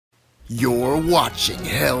You're watching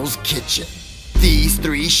Hell's Kitchen. These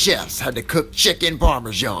three chefs had to cook chicken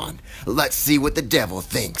parmesan. Let's see what the devil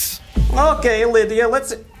thinks. Okay, Lydia,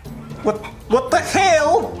 let's... What the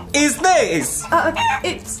hell is this?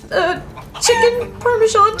 It's chicken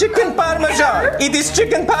parmesan. Chicken parmesan! It is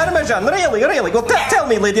chicken parmesan! Really? Well, tell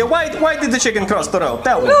me, Lydia, why did the chicken cross the road?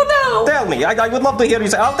 Tell me. No. Tell me. I would love to hear you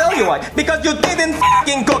say. I'll tell you why. Because you didn't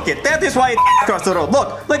f***ing cook it. That is why it crossed the road.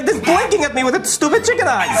 Look, like this blinking at me with its stupid chicken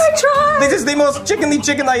eyes. I tried. This is the most chickeny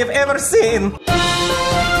chicken I have ever seen.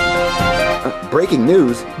 Breaking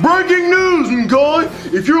news? Breaking news, guy!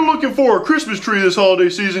 If you're looking for a Christmas tree this holiday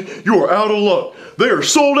season, you are out of luck. They are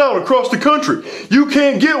sold out across the country. You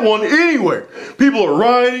can't get one anywhere. People are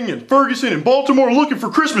rioting in Ferguson and Baltimore looking for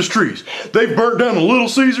Christmas trees. They've burnt down a Little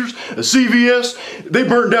Caesars, a CVS. They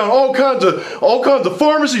burnt down all kinds of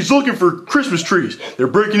pharmacies looking for Christmas trees. They're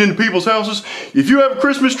breaking into people's houses. If you have a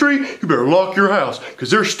Christmas tree, you better lock your house because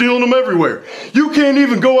they're stealing them everywhere. You can't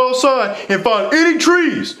even go outside and find any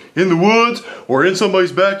trees in the woods or in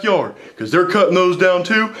somebody's backyard because they're cutting those down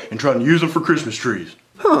too and trying to use them for Christmas trees.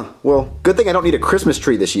 Huh, well, good thing I don't need a Christmas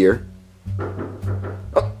tree this year.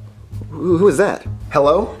 Oh, who is that?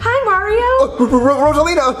 Hello? Hi, Mario. Oh,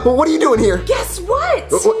 Rosalina, what are you doing here? Guess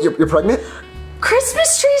what? You're pregnant?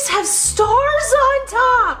 Christmas trees have stars on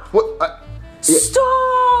top. What? Yeah.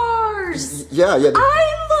 Stars. Yeah. I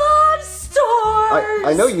love stars.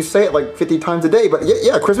 I know you say it like 50 times a day, but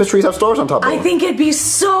yeah, Christmas trees have stars on top of them. I think it'd be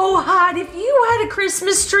so hot if you had a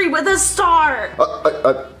Christmas tree with a star.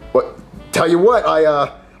 What? Tell you what, I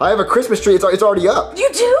have a Christmas tree. It's already up. You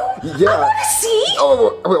do? Yeah. I want to see.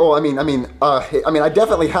 Oh, I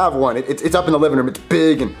definitely have one. It's up in the living room. It's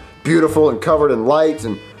big and beautiful and covered in lights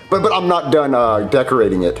but I'm not done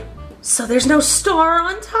decorating it. So there's no star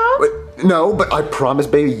on top? No, but I promise,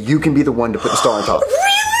 baby, you can be the one to put the star on top.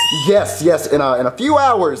 Really? Yes. In a few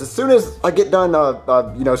hours, as soon as I get done,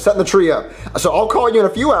 setting the tree up. So I'll call you in a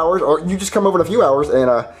few hours, or you just come over in a few hours,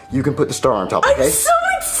 and you can put the star on top. Okay? I'm so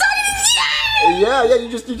excited! Yay! Yeah. You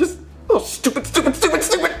just. Oh, stupid.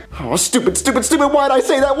 Oh, stupid. Why did I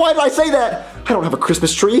say that? I don't have a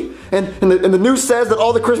Christmas tree, and the news says that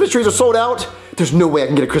all the Christmas trees are sold out. There's no way I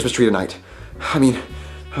can get a Christmas tree tonight. I mean,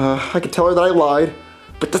 I could tell her that I lied,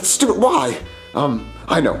 but that's stupid. Why?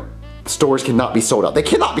 I know. Stores cannot be sold out. They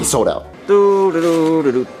cannot be sold out. Oh,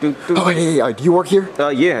 hey, do you work here?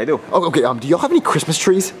 Yeah, I do. Oh, okay, do y'all have any Christmas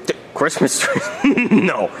trees? Christmas trees?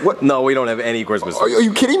 No. What? No, we don't have any Christmas trees. Are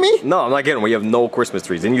you kidding me? No, I'm not kidding. We have no Christmas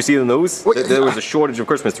trees. Didn't you see the news? There was a shortage of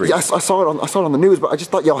Christmas trees. Yeah, I saw it on the news, but I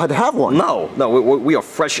just thought y'all had to have one. No, we are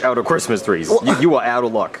fresh out of Christmas trees. Well, you are out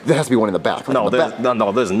of luck. There has to be one in the back. Right?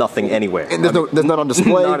 No, there's nothing anywhere. And there's none on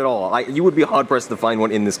display? Not at all. You would be hard-pressed to find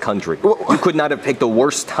one in this country. You could not have picked the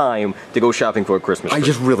worst time to go shopping for a Christmas tree. I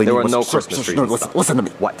just really There need are one. no Christmas trees. No, listen to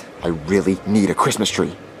me. What? I really need a Christmas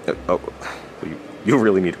tree. You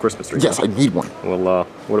really need a Christmas tree. Yes, I need one. Well,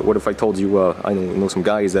 what if I told you I know some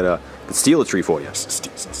guys that could steal a tree for you?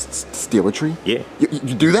 Steal a tree? Yeah.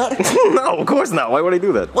 You do that? No, of course not. Why would I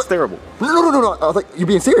do that? It's terrible. No. I was like, you're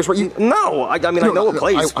being serious, right? No, I know a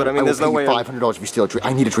place, but there's no way. I will pay you $500 if you steal a tree.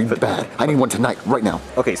 I need a tree bad. I need one tonight, right now.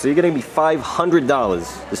 Okay, so you're getting me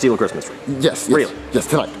 $500 to steal a Christmas tree? Yes. Really? Yes,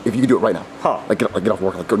 tonight. If you can do it right now. Huh? Like get off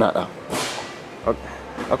work. Like go now.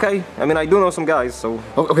 Okay. I do know some guys, so.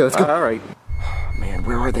 Okay, let's go. All right. Man,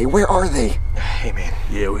 where are they? Hey, man.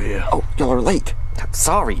 Yeah, we're here. Oh, y'all are late.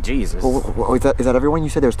 Sorry, Jesus. Well, is that everyone? You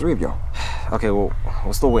said there's 3 of y'all. Okay, well,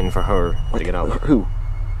 we're still waiting for her to get out. Who?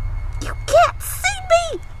 You can't see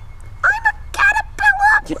me! I'm a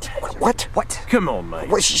caterpillar! What? Come on, mate.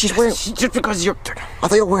 What, she's wearing... Just because you're... I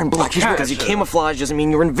thought you were wearing black. Because you camouflage doesn't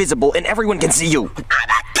mean you're invisible and everyone can see you. I'm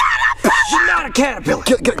a caterpillar! You're not a caterpillar!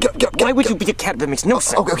 Get, Why would you be a caterpillar? That makes no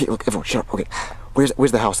sense. Okay, look, everyone, shut up. Okay,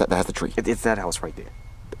 where's the house that has the tree? It's that house right there.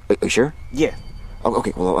 Are you sure? Yeah. Oh,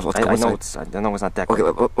 okay, well, let's go inside. I know it's not that great.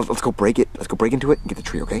 Okay, let's go break it. Let's go break into it and get the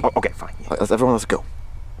tree, okay? Oh, okay, fine. Yeah. Let's go.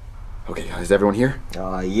 Okay, is everyone here?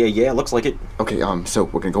 Yeah, looks like it. Okay, so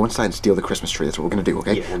we're gonna go inside and steal the Christmas tree. That's what we're gonna do,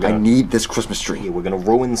 okay? Yeah, I need this Christmas tree. Yeah, we're gonna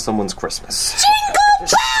ruin someone's Christmas. Jingle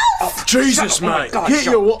bells! Jesus, mate.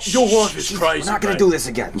 Your wife is crazy. We're not gonna do this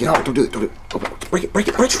again. No, don't do it. Oh, break it.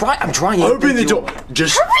 I'm trying. Open the door.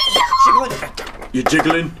 Just... You're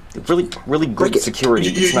jiggling? Really good security.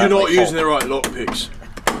 You're not using the right lockpicks.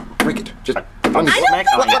 Break it. Just... I'm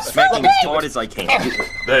smacking as hard as I can.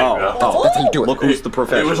 There you go. Oh, that's how you do it. Look who's the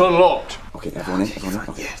professional. It was unlocked. Okay, everyone in?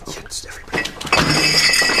 Okay. Yes, everybody.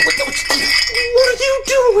 What are you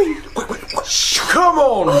doing? Come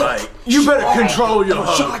on, mate. You better control your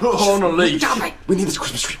home. Put her on a leash. We need this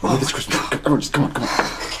Christmas tree. Everyone, just come on.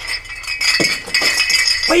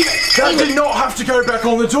 That did not have to go back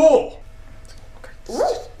on the door.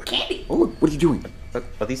 Candy. Oh, what are you doing?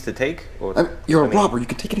 Are these to take? Or, You're a robber. You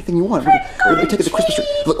can take anything you want. We're gonna take it to the Christmas tree.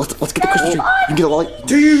 Look, let's get the Christmas tree. You can get a lolly.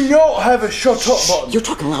 Do you not have a shut up button? You're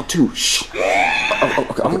talking loud too. Shh.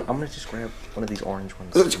 Okay. I'm gonna just grab one of these orange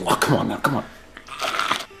ones. Oh, come on now. Come on.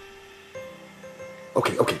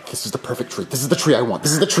 Okay. This is the perfect tree. This is the tree I want.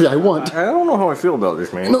 This is the tree I want. I don't know how I feel about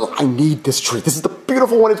this, man. No, I need this tree. This is the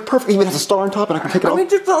beautiful one. It's perfect. It even has a star on top, and I can take it off. I mean,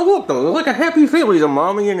 just look though. They're like a happy family. The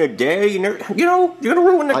mommy and the daddy, and you know, you're gonna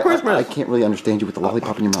ruin their Christmas. I can't really understand you with the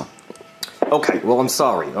lollipop in your mouth. Okay, well, I'm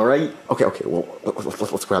sorry. All right. Okay. Well,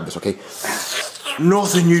 let's grab this. Okay.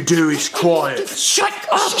 Nothing you do is quiet. Shut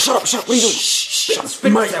up. Shut up. What are you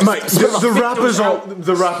doing? Mate, the wrappers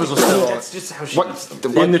are still on. That's just how she.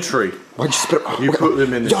 In the tree. Why'd you spit it? You put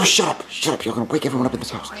them in the Yo, tree. shut up. You're gonna wake everyone up in this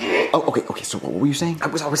house. Oh, okay. So what were you saying? I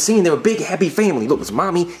was saying they're a big happy family. Look, there's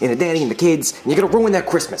mommy and a daddy and the kids, and you're gonna ruin their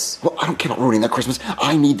Christmas. Well, I don't care about ruining their Christmas.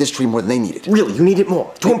 I need this tree more than they need it. Really, you need it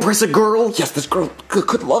more to impress a girl. Yes, this girl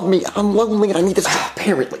could love me. I'm lonely and I need this tree.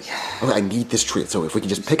 Apparently. Okay, I need this tree. So if we can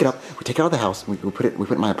just pick it up, we take it out of the house, and we put it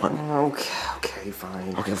in my apartment. Okay,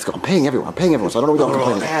 fine. Okay, let's go. I'm paying everyone, so I don't know what you're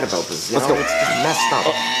complaining. Bad about this. Let's go. It's just messed up.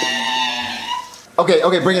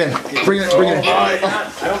 Okay, bring it in.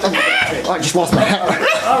 I just lost my hat.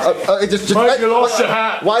 Mate, you lost your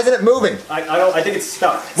hat. Why isn't it moving? I think it's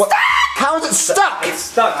stuck. What? How is it stuck? It's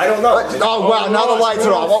stuck. I don't know. Oh wow! Now the lights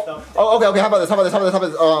are off. Oh, okay. How about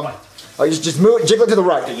this? Just move it, jiggle it to the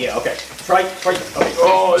right. Yeah. Okay. Try. Okay.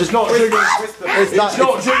 Oh, it's not jiggling. It's not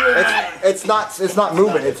jiggling. It's not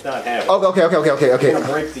moving. It's not happening. Okay.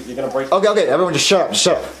 You're gonna break. Okay. Everyone, just shut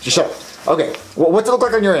up. Okay. Well, what's it look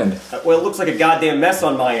like on your end? Well, it looks like a goddamn mess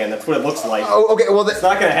on my end. That's what it looks like. Oh, okay. Well, It's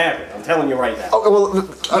not gonna happen. I'm telling you right now. okay. Well,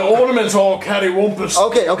 The ornaments all cattywampus.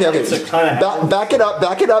 okay. It's a kinda Back it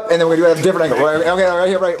up, and then we're gonna do it at a different angle. Okay,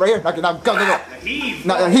 right here. Now, go. heave.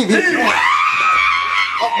 Now, heave.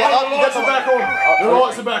 The lights are back on. The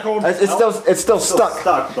lights are back on. It's It's still stuck.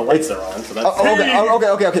 stuck. The lights are on. So that's. Okay. Oh,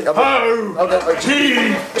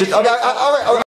 heave. Just, okay. All right.